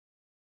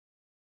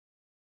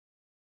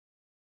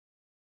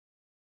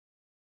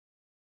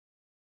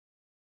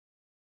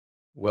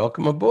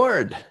Welcome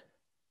aboard.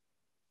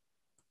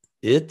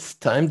 It's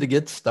time to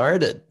get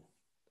started.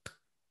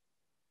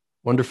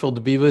 Wonderful to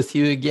be with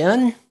you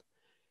again.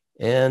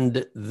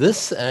 And this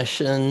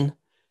session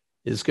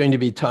is going to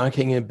be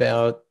talking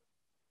about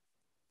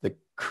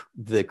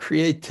the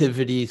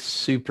creativity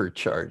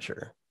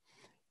supercharger.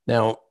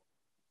 Now,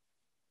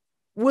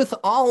 with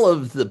all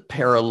of the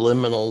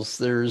paraliminals,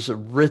 there's a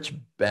rich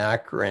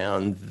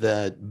background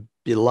that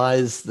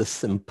belies the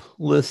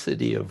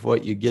simplicity of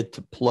what you get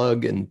to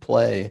plug and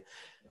play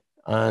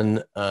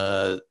on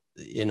a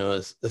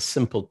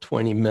simple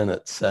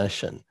 20-minute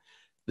session.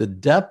 The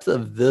depth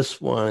of this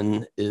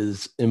one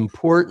is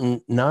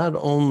important, not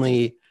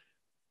only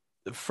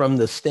from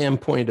the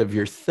standpoint of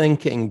your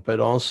thinking,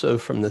 but also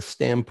from the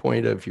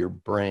standpoint of your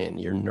brain,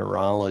 your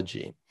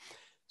neurology.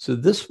 So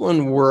this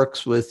one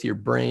works with your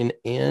brain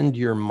and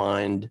your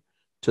mind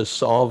to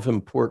solve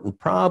important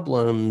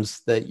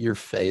problems that you're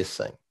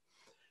facing.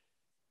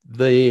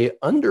 The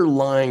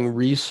underlying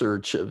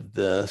research of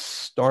this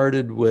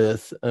started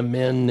with a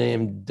man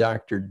named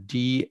Dr.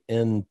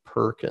 D.N.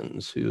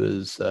 Perkins, who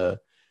is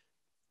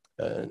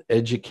an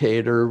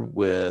educator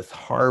with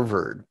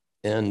Harvard.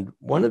 And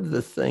one of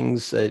the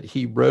things that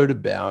he wrote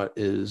about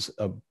is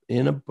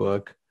in a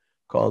book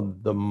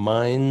called The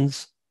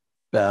Mind's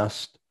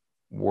Best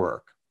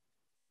Work.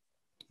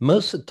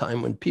 Most of the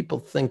time when people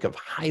think of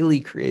highly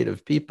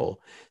creative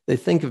people, they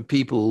think of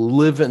people who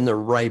live in their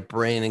right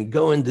brain and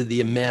go into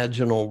the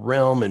imaginal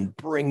realm and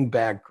bring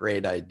back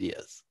great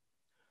ideas.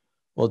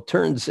 Well, it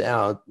turns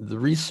out the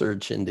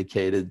research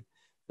indicated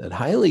that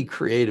highly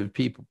creative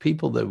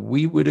people that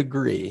we would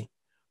agree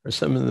are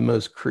some of the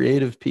most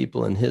creative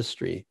people in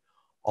history,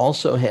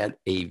 also had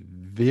a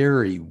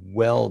very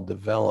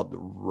well-developed,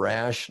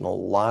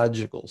 rational,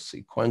 logical,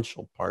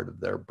 sequential part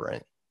of their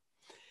brain.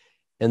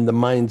 And the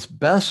mind's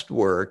best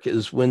work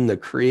is when the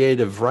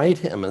creative right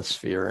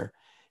hemisphere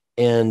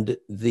and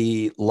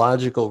the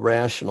logical,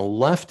 rational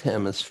left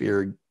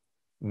hemisphere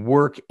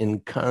work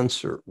in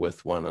concert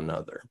with one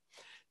another.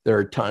 There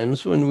are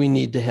times when we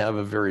need to have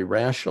a very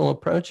rational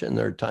approach, and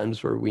there are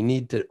times where we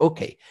need to,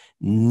 okay,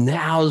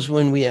 now's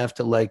when we have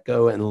to let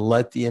go and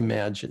let the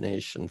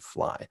imagination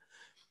fly.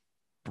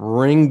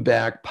 Bring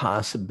back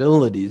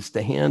possibilities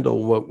to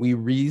handle what we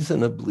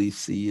reasonably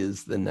see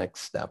as the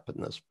next step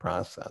in this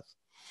process.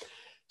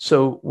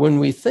 So when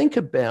we think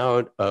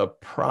about a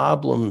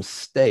problem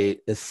state,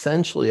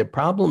 essentially a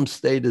problem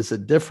state is a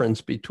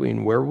difference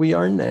between where we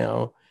are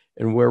now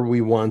and where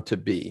we want to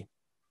be.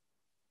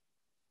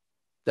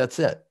 That's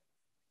it.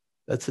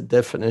 That's a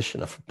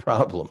definition of a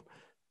problem.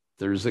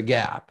 There's a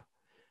gap.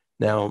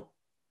 Now,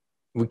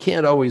 we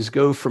can't always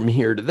go from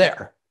here to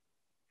there,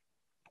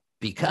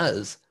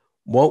 because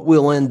what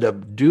we'll end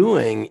up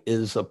doing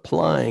is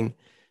applying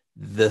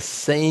the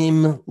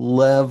same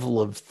level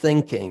of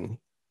thinking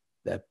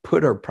that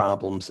put our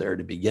problems there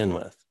to begin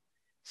with.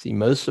 See,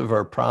 most of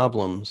our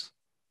problems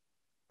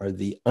are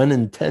the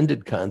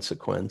unintended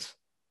consequence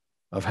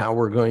of how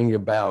we're going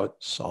about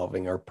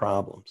solving our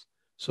problems.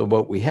 So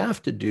what we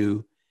have to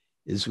do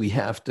is we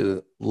have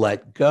to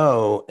let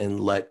go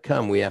and let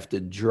come. We have to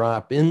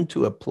drop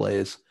into a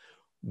place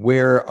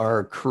where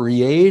our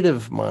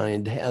creative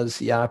mind has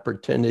the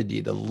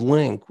opportunity to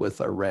link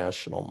with our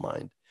rational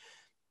mind.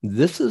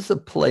 This is a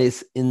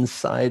place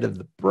inside of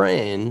the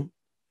brain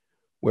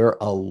where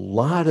a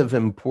lot of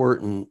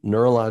important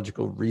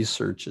neurological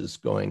research is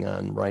going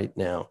on right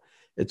now.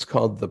 It's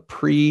called the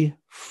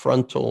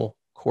prefrontal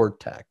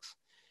cortex.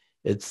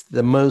 It's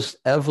the most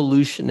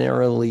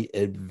evolutionarily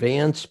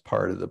advanced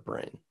part of the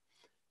brain.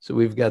 So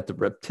we've got the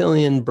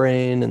reptilian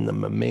brain and the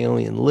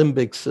mammalian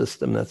limbic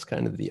system. That's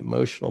kind of the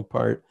emotional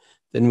part.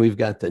 Then we've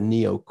got the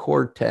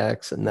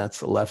neocortex, and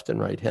that's the left and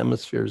right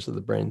hemispheres of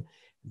the brain.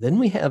 Then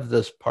we have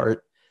this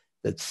part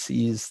that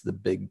sees the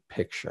big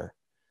picture,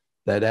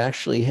 that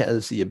actually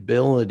has the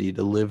ability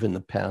to live in the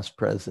past,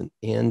 present,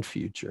 and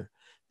future.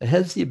 It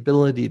has the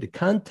ability to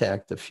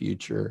contact the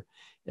future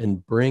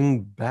and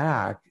bring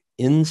back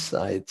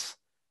insights,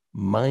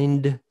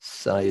 mind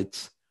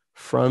sights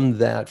from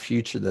that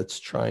future that's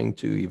trying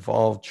to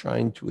evolve,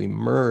 trying to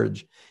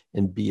emerge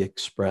and be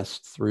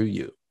expressed through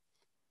you.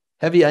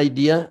 Heavy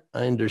idea,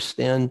 I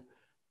understand,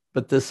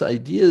 but this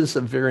idea is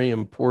a very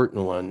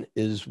important one,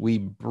 is we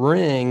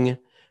bring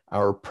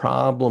our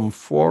problem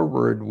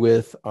forward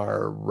with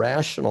our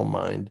rational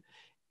mind,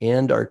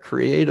 and our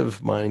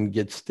creative mind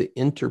gets to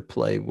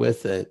interplay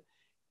with it,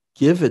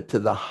 give it to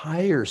the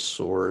higher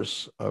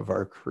source of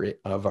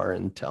our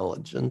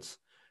intelligence,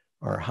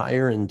 our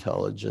higher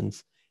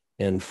intelligence,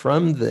 and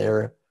from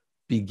there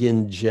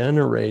begin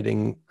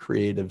generating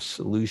creative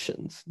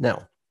solutions.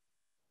 Now,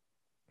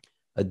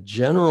 a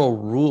general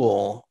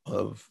rule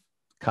of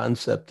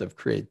concept of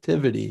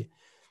creativity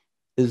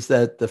is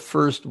that the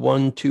first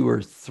 1, 2,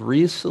 or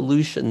 3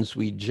 solutions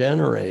we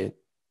generate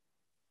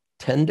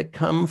tend to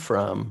come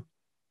from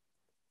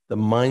the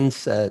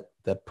mindset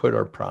that put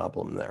our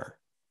problem there.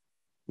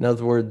 In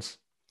other words,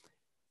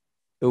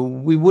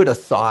 we would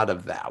have thought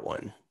of that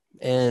one.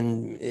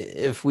 And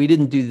if we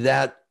didn't do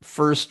that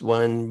first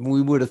one,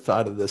 we would have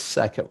thought of the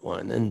second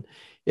one. And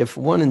If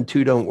 1 and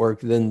 2 don't work,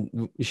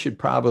 then we should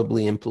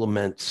probably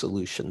implement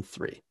solution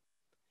 3.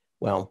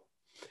 Well,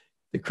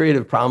 the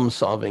Creative Problem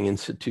Solving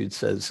Institute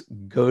says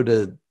go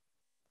to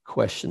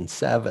question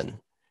 7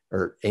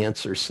 or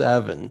answer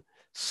 7,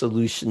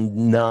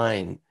 solution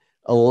 9,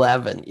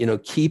 11,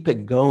 keep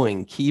it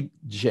going, keep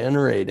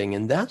generating.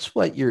 And that's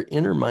what your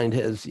inner mind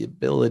has the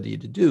ability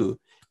to do.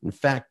 In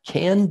fact,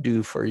 can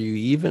do for you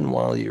even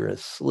while you're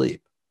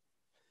asleep.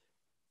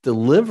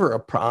 Deliver a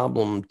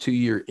problem to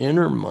your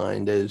inner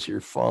mind as you're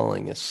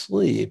falling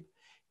asleep.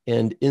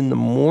 And in the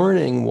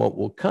morning, what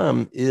will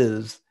come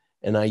is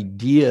an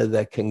idea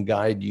that can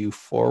guide you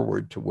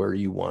forward to where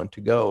you want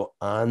to go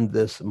on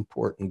this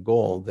important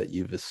goal that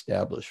you've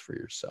established for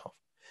yourself.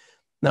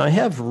 Now, I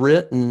have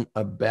written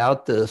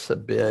about this a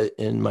bit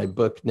in my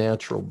book,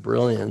 Natural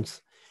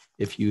Brilliance.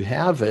 If you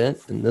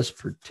haven't, in this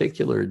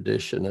particular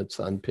edition, it's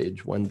on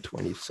page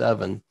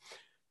 127.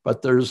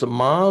 But there's a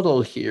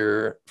model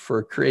here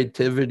for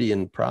creativity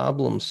and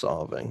problem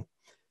solving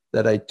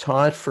that I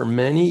taught for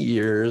many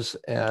years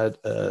at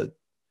a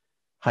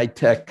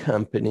high-tech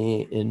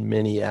company in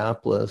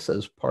Minneapolis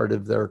as part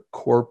of their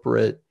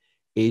corporate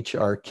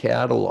HR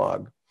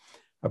catalog,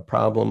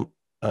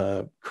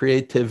 a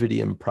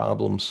creativity and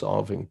problem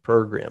solving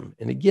program.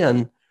 And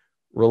again,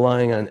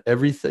 relying on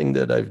everything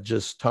that I've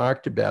just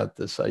talked about,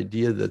 this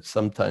idea that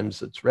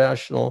sometimes it's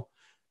rational,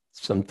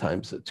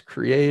 sometimes it's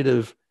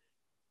creative,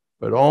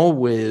 but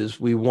always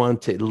we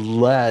want to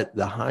let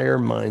the higher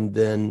mind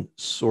then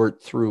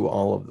sort through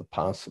all of the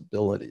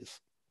possibilities.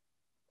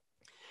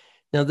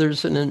 Now,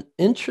 there's an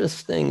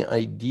interesting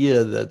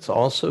idea that's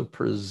also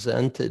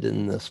presented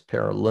in this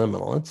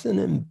paraliminal.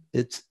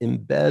 It's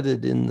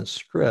embedded in the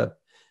script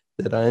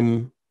that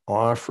I'm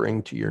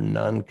offering to your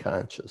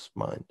non-conscious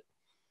mind.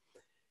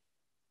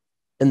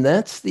 And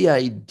that's the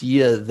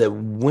idea that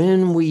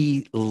when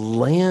we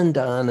land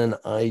on an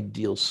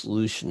ideal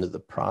solution to the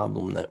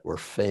problem that we're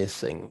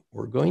facing,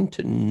 we're going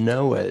to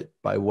know it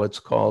by what's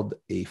called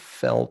a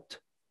felt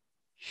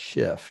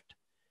shift.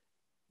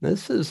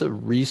 This is a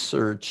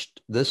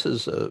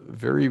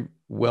very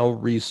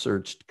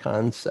well-researched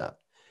concept.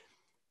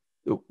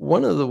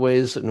 One of the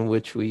ways in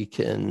which we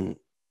can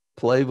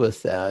play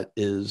with that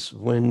is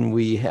when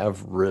we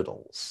have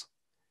riddles.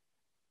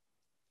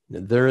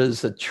 There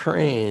is a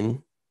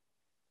train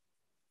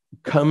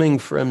coming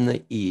from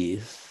the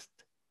east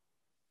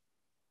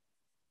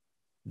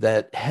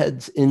that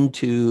heads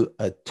into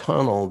a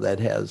tunnel that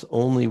has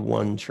only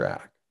one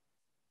track.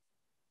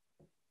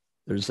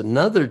 There's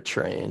another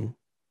train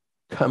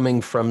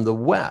coming from the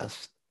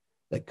west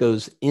that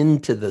goes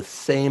into the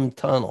same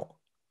tunnel.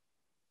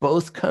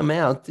 Both come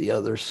out the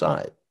other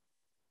side.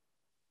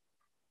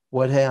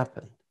 What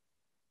happened?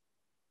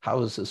 How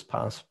is this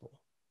possible?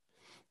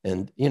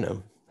 And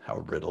how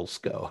riddles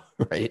go,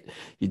 right?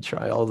 You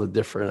try all the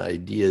different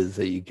ideas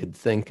that you could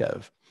think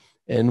of.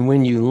 And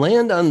when you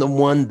land on the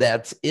one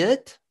that's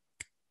it,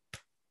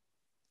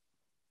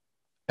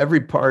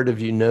 every part of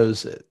you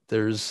knows it.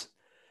 There's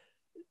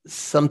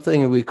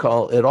something we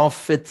call, it all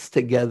fits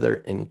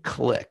together and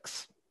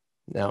clicks.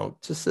 Now,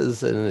 just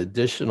as an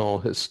additional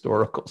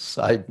historical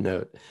side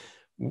note,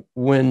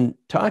 when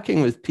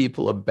talking with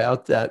people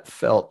about that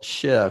felt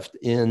shift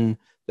in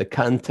the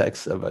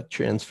context of a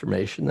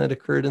transformation that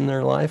occurred in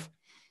their life,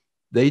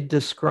 they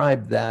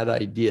described that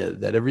idea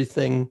that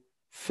everything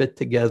fit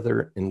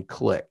together and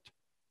clicked.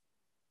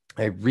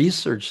 I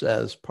researched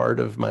that as part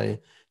of my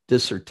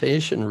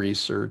dissertation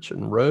research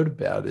and wrote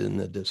about it in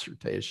the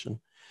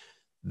dissertation.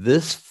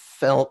 This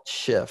felt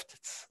shift,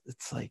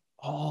 it's like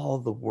all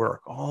the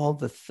work, all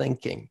the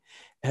thinking,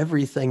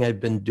 everything I've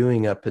been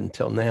doing up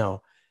until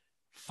now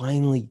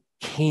finally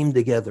came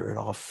together. It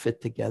all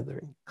fit together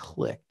and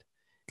clicked.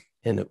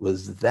 And it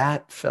was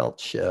that felt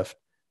shift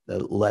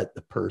that let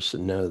the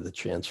person know the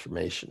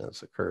transformation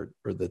has occurred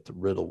or that the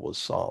riddle was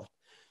solved.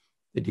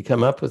 Did you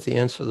come up with the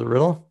answer to the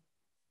riddle?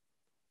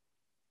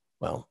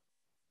 Well,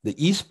 the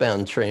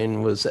eastbound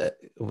train was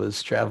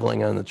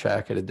traveling on the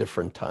track at a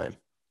different time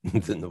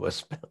than the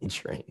westbound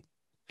train.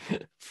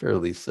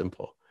 Fairly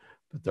simple,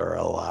 but there are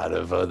a lot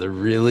of other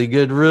really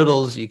good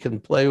riddles you can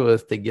play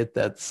with to get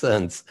that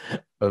sense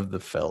of the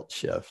felt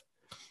shift.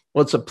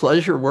 Well, it's a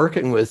pleasure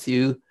working with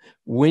you.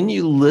 When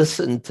you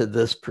listen to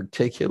this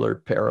particular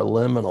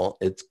paraliminal,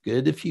 it's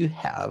good if you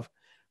have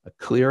a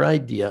clear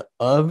idea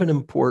of an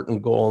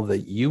important goal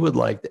that you would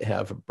like to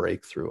have a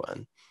breakthrough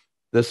on.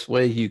 This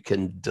way you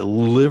can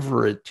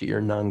deliver it to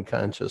your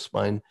non-conscious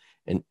mind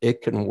and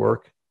it can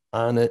work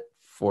on it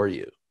for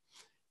you.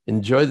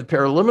 Enjoy the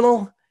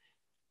paraliminal.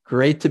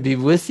 Great to be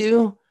with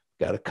you.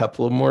 Got a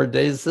couple of more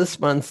days this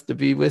month to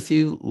be with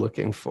you.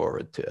 Looking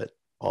forward to it.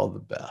 All the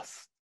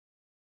best.